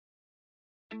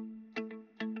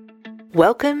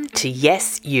Welcome to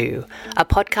Yes You, a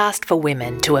podcast for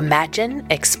women to imagine,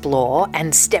 explore,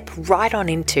 and step right on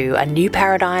into a new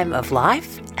paradigm of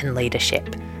life and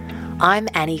leadership. I'm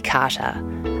Annie Carter,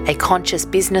 a conscious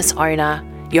business owner,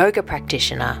 yoga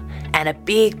practitioner, and a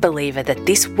big believer that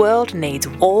this world needs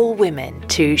all women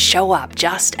to show up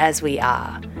just as we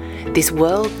are. This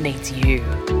world needs you.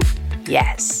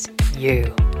 Yes,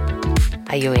 you.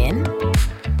 Are you in?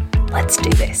 Let's do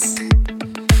this.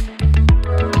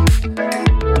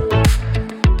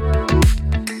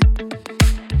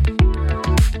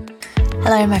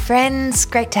 Hello, my friends.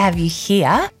 Great to have you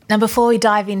here. Now, before we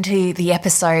dive into the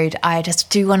episode, I just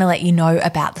do want to let you know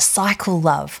about the Cycle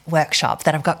Love workshop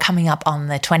that I've got coming up on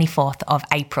the 24th of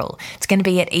April. It's going to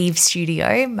be at Eve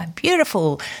Studio, my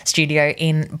beautiful studio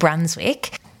in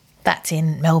Brunswick. That's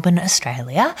in Melbourne,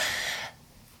 Australia.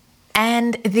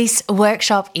 And this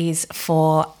workshop is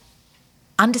for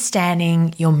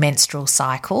understanding your menstrual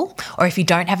cycle, or if you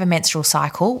don't have a menstrual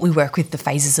cycle, we work with the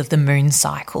phases of the moon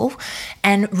cycle,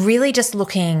 and really just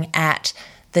looking at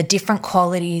the different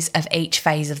qualities of each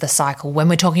phase of the cycle. When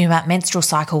we're talking about menstrual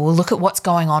cycle, we'll look at what's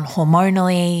going on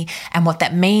hormonally and what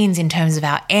that means in terms of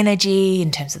our energy,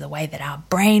 in terms of the way that our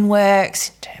brain works,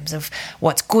 in terms of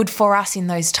what's good for us in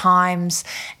those times,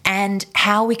 and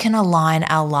how we can align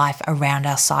our life around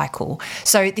our cycle.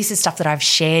 So this is stuff that I've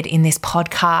shared in this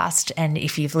podcast, and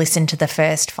if you've listened to the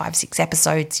first 5-6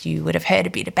 episodes, you would have heard a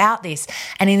bit about this.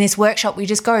 And in this workshop, we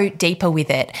just go deeper with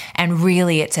it, and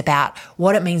really it's about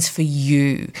what it means for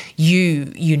you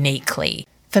uniquely.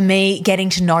 For me, getting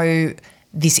to know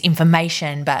this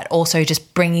information, but also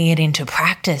just bringing it into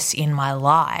practice in my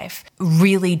life,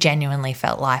 really genuinely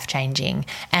felt life-changing.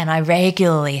 And I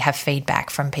regularly have feedback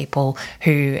from people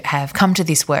who have come to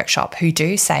this workshop who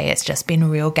do say it's just been a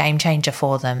real game changer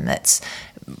for them. It's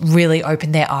really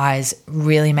opened their eyes,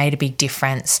 really made a big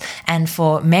difference. And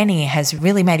for many, has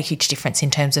really made a huge difference in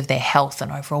terms of their health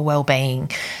and overall well-being.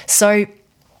 So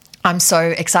I'm so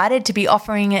excited to be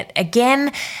offering it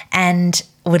again and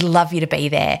would love you to be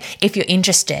there. If you're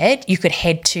interested, you could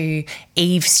head to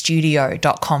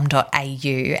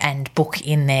evestudio.com.au and book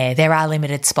in there. There are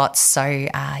limited spots, so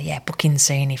book in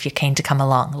soon if you're keen to come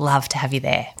along. Love to have you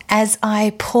there. As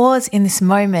I pause in this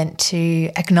moment to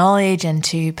acknowledge and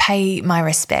to pay my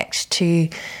respect to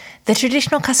the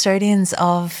traditional custodians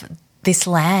of this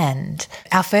land,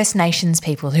 our First Nations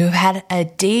people who have had a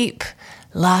deep,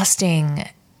 lasting,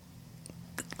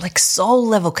 soul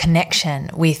level connection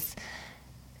with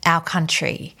our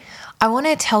country, I want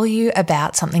to tell you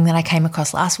about something that I came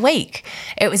across last week.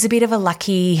 It was a bit of a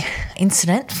lucky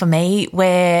incident for me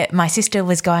where my sister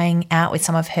was going out with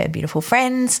some of her beautiful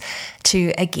friends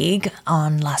to a gig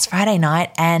on last Friday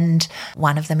night, and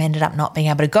one of them ended up not being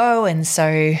able to go. And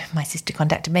so my sister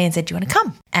contacted me and said, "Do you want to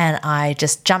come?" And I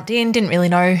just jumped in, didn't really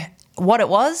know what it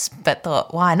was, but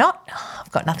thought, why not?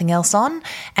 I've got nothing else on,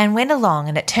 and went along.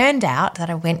 And it turned out that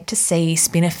I went to see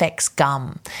Spinifex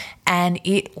Gum, and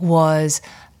it was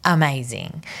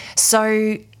amazing.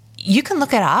 So you can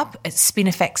look it up at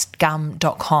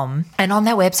spinifexgum.com, and on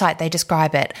their website they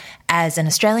describe it as an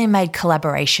Australian-made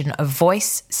collaboration of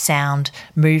voice, sound,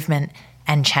 movement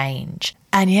and change.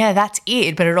 And yeah, that's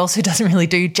it, but it also doesn't really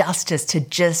do justice to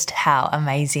just how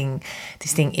amazing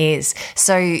this thing is.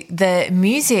 So the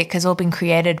music has all been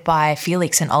created by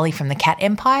Felix and Ollie from the Cat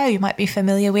Empire, you might be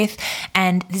familiar with,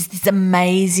 and there's this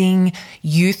amazing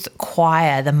youth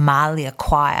choir, the Malia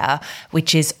Choir,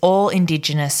 which is all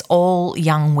Indigenous, all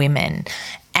young women.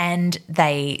 And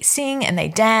they sing and they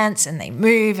dance and they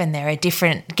move, and there are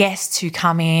different guests who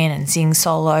come in and sing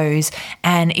solos,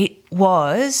 and it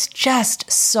was just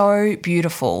so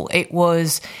beautiful. It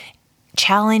was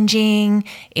challenging,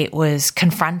 it was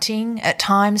confronting at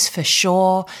times for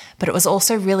sure, but it was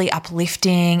also really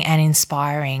uplifting and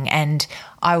inspiring, and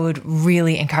I would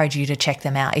really encourage you to check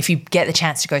them out. If you get the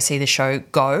chance to go see the show,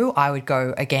 go. I would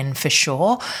go again for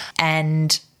sure.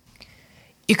 And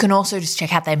you can also just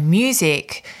check out their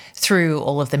music through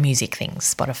all of the music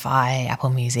things, Spotify, Apple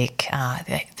Music.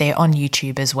 They're on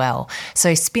YouTube as well.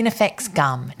 So Spinifex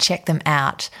Gum, check them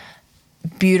out.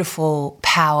 Beautiful,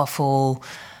 powerful,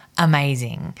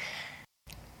 amazing.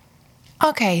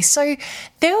 Okay, so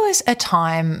there was a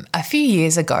time a few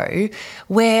years ago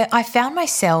where I found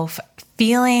myself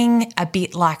feeling a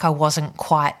bit like I wasn't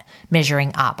quite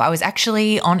measuring up. I was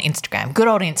actually on Instagram, good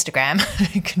old Instagram,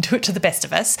 you can do it to the best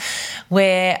of us,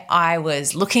 where I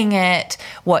was looking at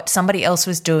what somebody else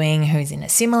was doing who's in a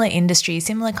similar industry,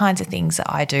 similar kinds of things that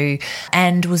I do,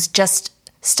 and was just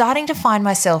starting to find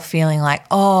myself feeling like,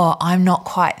 oh, I'm not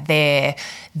quite there.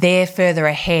 They're further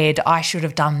ahead. I should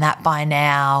have done that by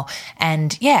now.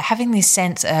 And yeah, having this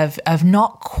sense of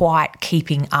not quite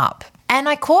keeping up. And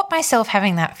I caught myself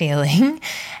having that feeling,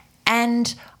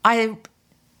 and I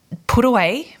put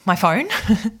away my phone,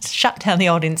 shut down the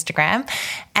old Instagram,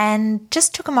 and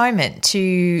just took a moment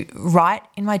to write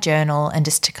in my journal and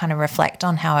just to kind of reflect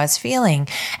on how I was feeling.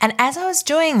 And as I was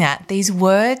doing that, these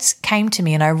words came to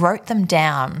me and I wrote them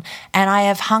down, and I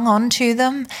have hung on to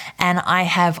them, and I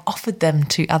have offered them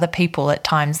to other people at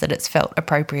times that it's felt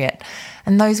appropriate.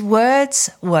 And those words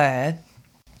were,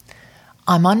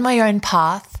 I'm on my own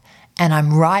path and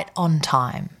I'm right on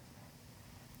time.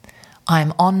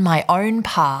 I'm on my own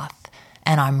path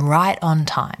and I'm right on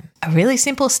time. A really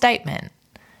simple statement,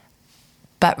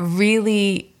 but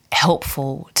really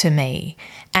helpful to me.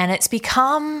 And it's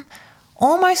become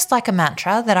almost like a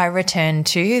mantra that I return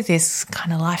to, this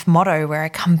kind of life motto where I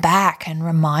come back and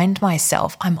remind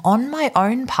myself I'm on my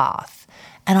own path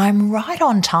and I'm right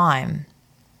on time.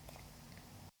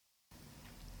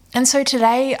 And so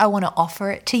today I want to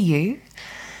offer it to you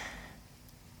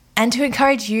and to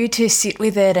encourage you to sit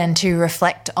with it and to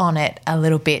reflect on it a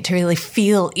little bit, to really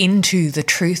feel into the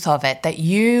truth of it, that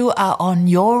you are on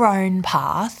your own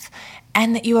path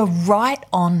and that you are right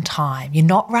on time. You're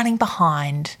not running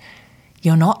behind.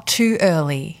 You're not too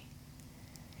early.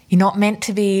 You're not meant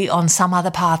to be on some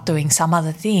other path doing some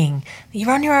other thing.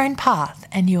 You're on your own path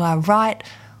and you are right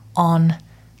on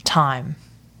time.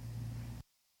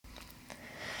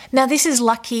 Now, this is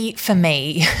lucky for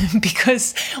me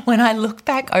because when I look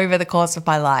back over the course of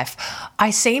my life, I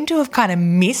seem to have kind of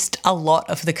missed a lot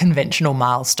of the conventional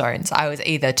milestones. I was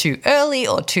either too early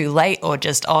or too late or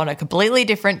just on a completely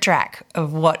different track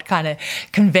of what kind of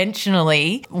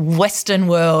conventionally Western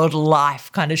world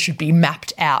life kind of should be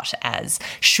mapped out as.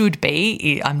 Should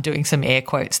be. I'm doing some air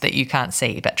quotes that you can't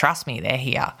see, but trust me, they're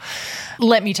here.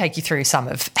 Let me take you through some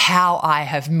of how I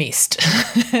have missed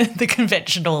the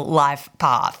conventional life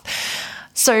path.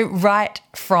 So right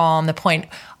from the point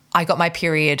I got my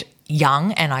period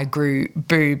young and I grew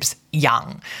boobs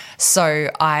young. So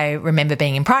I remember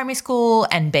being in primary school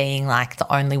and being like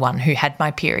the only one who had my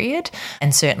period.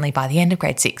 And certainly by the end of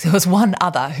grade 6, there was one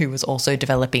other who was also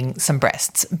developing some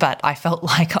breasts, but I felt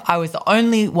like I was the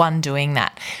only one doing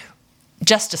that.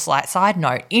 Just a slight side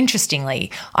note,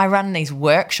 interestingly, I run these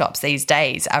workshops these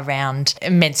days around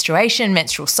menstruation,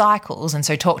 menstrual cycles, and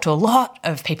so talk to a lot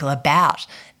of people about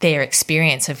their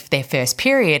experience of their first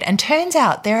period. And turns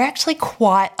out there are actually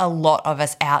quite a lot of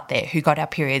us out there who got our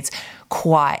periods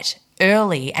quite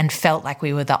early and felt like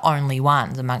we were the only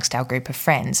ones amongst our group of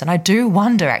friends. And I do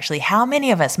wonder actually how many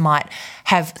of us might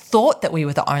have thought that we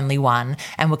were the only one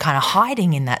and were kind of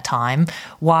hiding in that time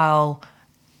while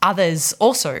others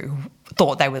also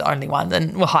thought they were the only ones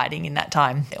and were hiding in that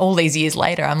time. All these years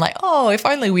later, I'm like, oh, if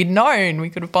only we'd known, we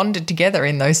could have bonded together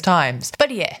in those times.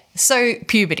 But yeah, so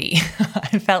puberty.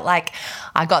 I felt like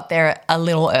I got there a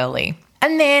little early.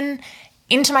 And then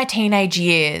into my teenage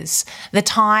years, the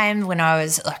time when I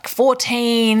was like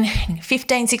 14,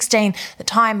 15, 16, the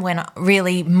time when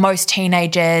really most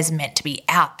teenagers meant to be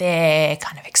out there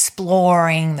kind of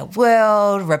exploring the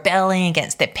world, rebelling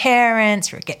against their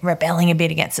parents, rebelling a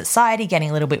bit against society, getting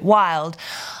a little bit wild,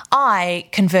 I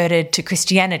converted to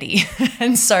Christianity.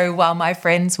 And so while my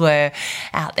friends were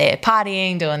out there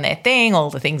partying, doing their thing, all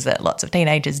the things that lots of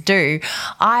teenagers do,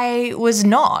 I was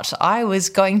not. I was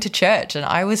going to church and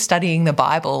I was studying the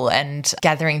Bible and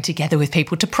gathering together with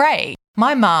people to pray.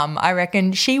 My mum, I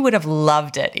reckon she would have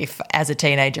loved it if as a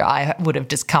teenager I would have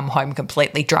just come home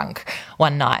completely drunk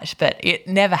one night, but it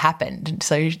never happened.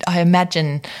 So I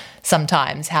imagine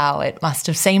sometimes how it must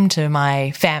have seemed to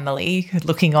my family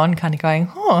looking on, kind of going,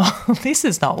 oh, this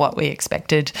is not what we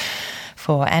expected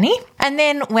for Annie. And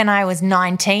then when I was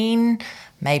 19,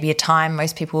 maybe a time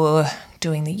most people were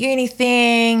doing the uni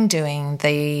thing, doing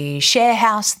the share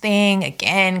house thing,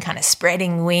 again, kind of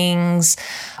spreading wings,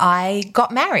 I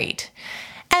got married.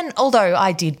 And although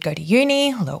I did go to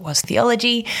uni, although it was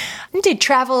theology, did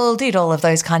travel, did all of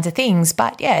those kinds of things,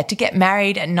 but yeah, to get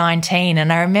married at 19.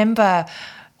 And I remember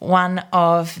one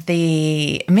of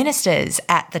the ministers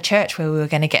at the church where we were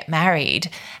going to get married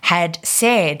had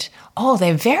said, oh,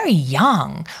 they're very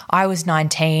young. I was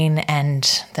 19 and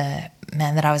the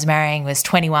man that I was marrying was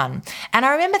 21. And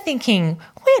I remember thinking,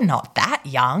 we're not that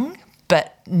young.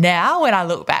 But now when I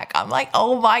look back, I'm like,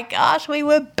 oh my gosh, we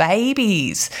were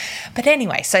babies. But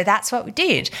anyway, so that's what we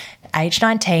did. Age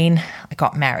 19, I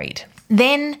got married.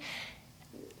 Then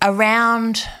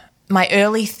around my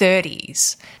early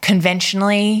 30s,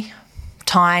 conventionally,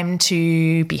 time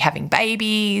to be having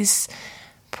babies,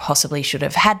 possibly should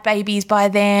have had babies by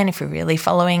then if we're really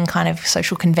following kind of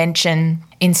social convention.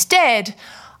 Instead,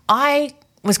 I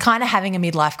was kind of having a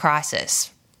midlife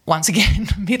crisis. once again,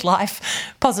 midlife,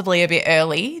 possibly a bit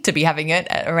early to be having it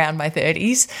at around my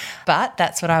 30s, but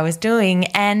that's what I was doing.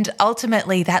 And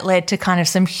ultimately that led to kind of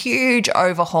some huge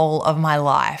overhaul of my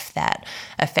life that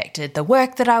affected the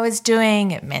work that I was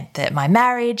doing. It meant that my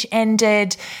marriage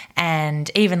ended,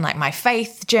 and even like my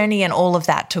faith journey and all of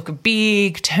that took a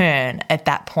big turn at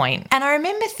that point. And I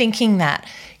remember thinking that,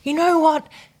 you know what?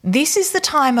 This is the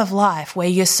time of life where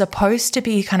you're supposed to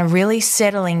be kind of really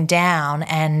settling down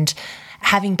and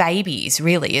having babies,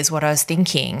 really, is what I was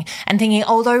thinking. And thinking,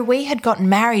 although we had gotten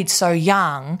married so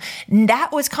young,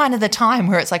 that was kind of the time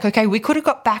where it's like, okay, we could have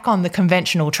got back on the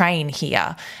conventional train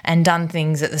here and done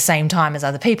things at the same time as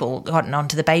other people, gotten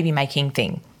onto the baby making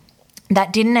thing.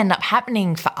 That didn't end up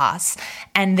happening for us.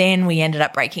 And then we ended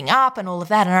up breaking up and all of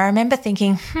that. And I remember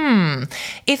thinking,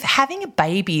 if having a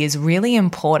baby is really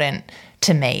important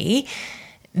to me,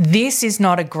 this is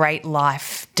not a great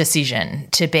life decision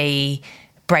to be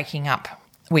breaking up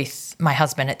with my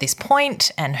husband at this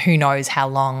point, and who knows how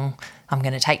long I'm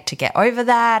going to take to get over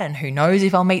that, and who knows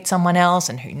if I'll meet someone else,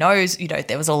 and who knows,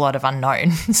 there was a lot of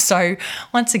unknown. So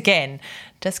once again,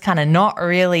 just kind of not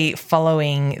really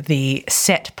following the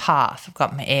set path. I've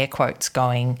got my air quotes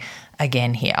going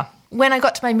again here. When I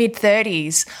got to my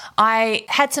mid-30s, I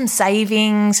had some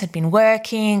savings, had been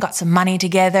working, got some money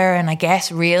together, and I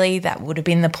guess really that would have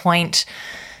been the point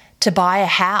to buy a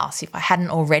house if I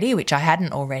hadn't already, which I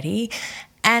hadn't already.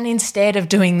 And instead of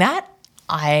doing that,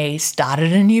 I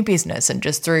started a new business and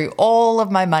just threw all of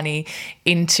my money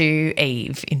into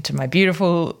Eve, into my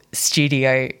beautiful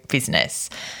studio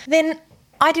business. Then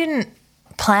I didn't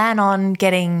plan on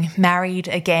getting married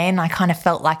again. I kind of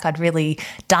felt like I'd really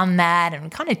done that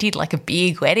and kind of did like a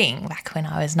big wedding back when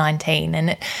I was 19.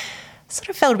 And it sort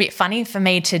of felt a bit funny for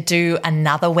me to do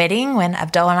another wedding. When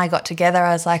Abdul and I got together,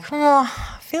 I was like, I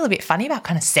feel a bit funny about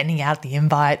kind of sending out the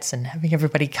invites and having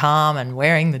everybody come and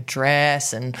wearing the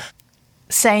dress and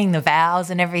saying the vows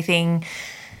and everything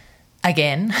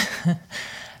again.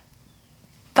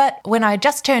 But when I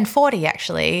just turned 40,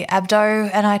 actually, Abdo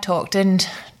and I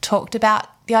talked about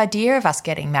the idea of us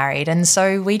getting married. And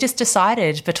so we just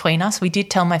decided between us, we did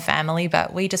tell my family,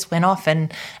 but we just went off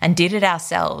and did it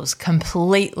ourselves,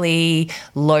 completely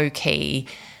low-key.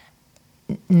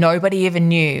 Nobody even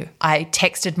knew. I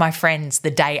texted my friends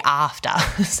the day after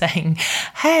saying,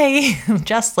 hey,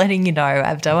 just letting you know,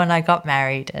 Abdo and I got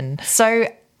married. And so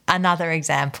another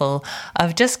example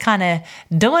of just kind of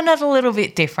doing it a little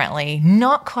bit differently,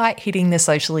 not quite hitting the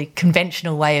socially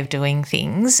conventional way of doing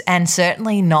things, and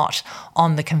certainly not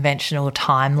on the conventional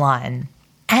timeline.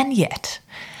 And yet,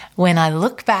 when I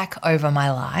look back over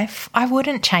my life, I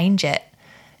wouldn't change it.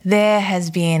 There has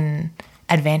been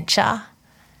adventure,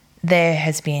 there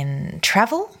has been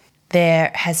travel,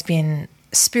 there has been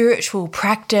spiritual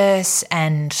practice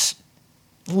and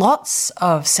lots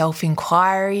of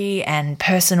self-inquiry and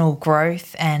personal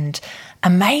growth and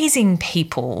amazing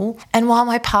people. And while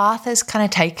my path has kind of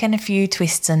taken a few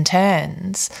twists and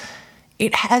turns,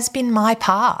 it has been my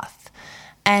path.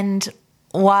 And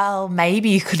while maybe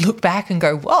you could look back and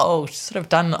go, whoa, sort of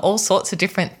done all sorts of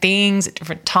different things at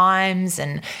different times,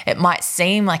 and it might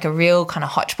seem like a real kind of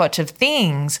hodgepodge of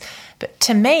things, but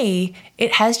to me,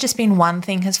 it has just been one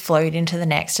thing has flowed into the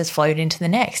next, has flowed into the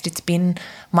next. It's been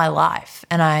my life,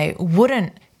 and I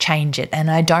wouldn't change it,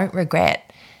 and I don't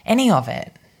regret any of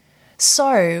it.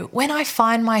 So when I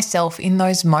find myself in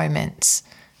those moments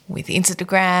with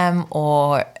Instagram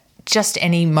or just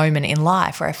any moment in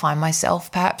life where I find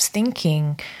myself perhaps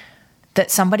thinking that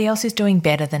somebody else is doing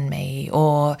better than me,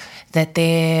 or that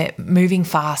they're moving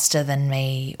faster than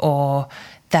me, or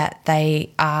that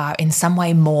they are in some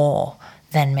way more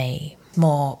than me,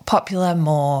 more popular,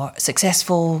 more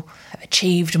successful, have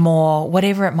achieved more,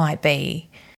 whatever it might be,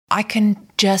 I can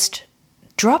just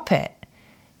drop it,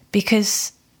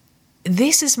 because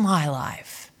this is my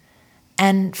life.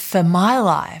 And for my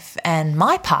life and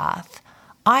my path,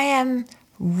 I am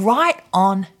right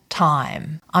on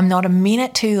time. I'm not a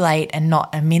minute too late and not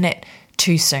a minute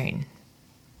too soon.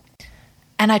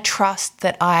 And I trust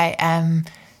that I am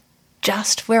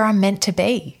just where I'm meant to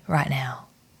be right now.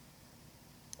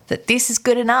 That this is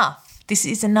good enough. This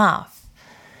is enough.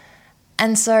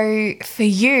 And so for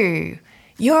you,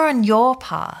 you're on your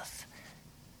path,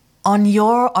 on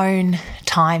your own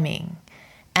timing.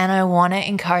 And I want to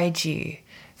encourage you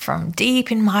from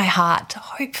deep in my heart to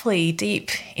hopefully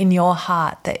deep in your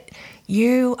heart that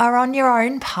you are on your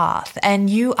own path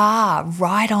and you are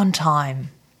right on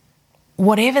time.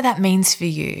 Whatever that means for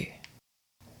you.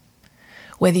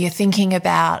 Whether you're thinking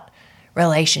about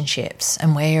relationships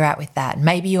and where you're at with that.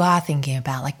 Maybe you are thinking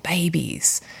about like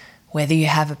babies. whether you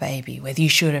have a baby, whether you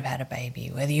should have had a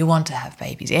baby, whether you want to have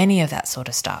babies, any of that sort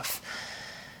of stuff.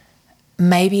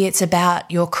 Maybe it's about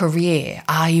your career.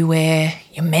 Are you where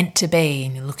you're meant to be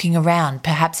and you're looking around?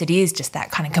 Perhaps it is just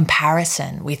that kind of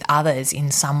comparison with others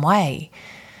in some way.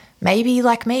 Maybe,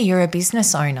 like me, you're a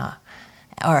business owner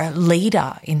or a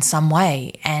leader in some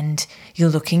way, and you're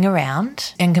looking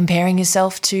around and comparing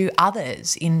yourself to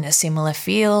others in a similar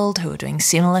field who are doing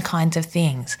similar kinds of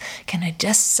things. Can I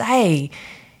just say,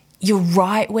 you're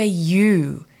right where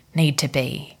you need to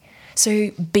be.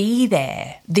 So be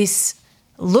there. This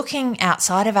looking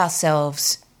outside of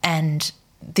ourselves and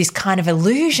this kind of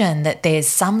illusion that there's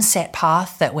some set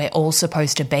path that we're all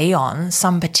supposed to be on,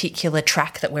 some particular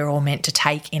track that we're all meant to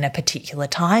take in a particular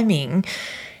timing,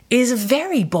 is a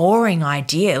very boring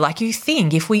idea. Like, you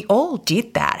think if we all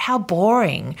did that, how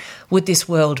boring would this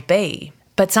world be?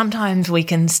 But sometimes we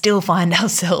can still find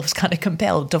ourselves kind of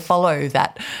compelled to follow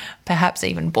that perhaps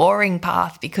even boring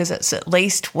path because it's at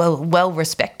least well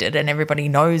respected and everybody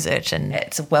knows it and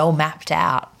it's well mapped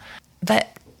out. But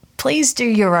please do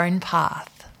your own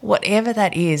path, whatever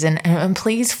that is, and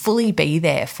please fully be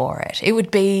there for it. It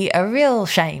would be a real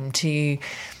shame to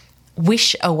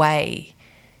wish away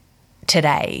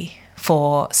today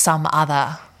for some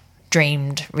other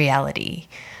dreamed reality,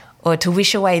 or to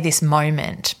wish away this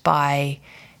moment by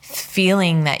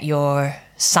feeling that you're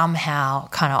somehow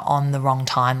kind of on the wrong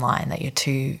timeline, that you're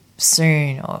too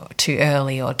soon or too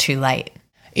early or too late.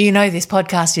 You know, this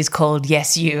podcast is called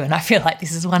Yes You, and I feel like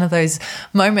this is one of those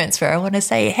moments where I want to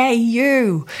say, hey,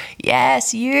 you,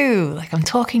 yes, you, like I'm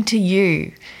talking to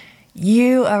you.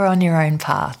 You are on your own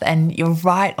path and you're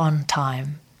right on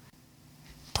time.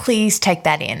 Please take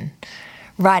that in.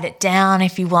 Write it down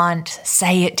if you want.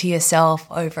 Say it to yourself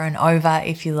over and over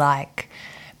if you like.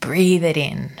 Breathe it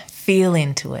in. Feel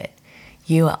into it.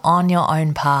 You are on your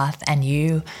own path and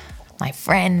you, my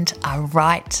friend, are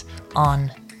right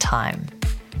on time.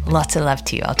 Lots of love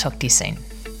to you. I'll talk to you soon.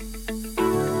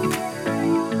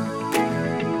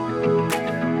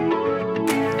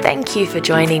 Thank you for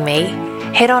joining me.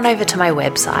 Head on over to my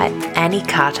website,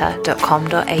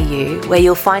 anniecarter.com.au, where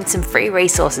you'll find some free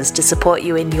resources to support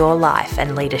you in your life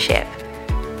and leadership.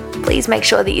 Please make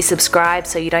sure that you subscribe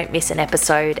so you don't miss an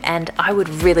episode, and I would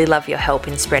really love your help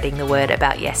in spreading the word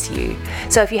about Yes You.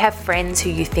 So if you have friends who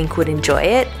you think would enjoy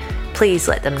it, please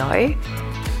let them know.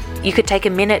 You could take a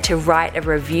minute to write a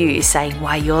review saying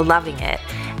why you're loving it,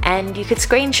 and you could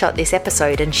screenshot this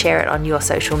episode and share it on your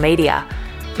social media.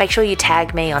 Make sure you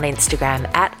tag me on Instagram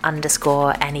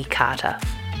 @_Annie Carter.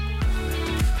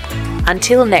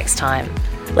 Until next time,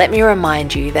 let me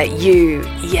remind you that you,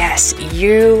 yes,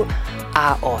 you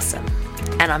are awesome.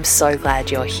 And I'm so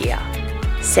glad you're here.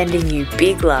 Sending you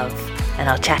big love, and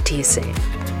I'll chat to you soon.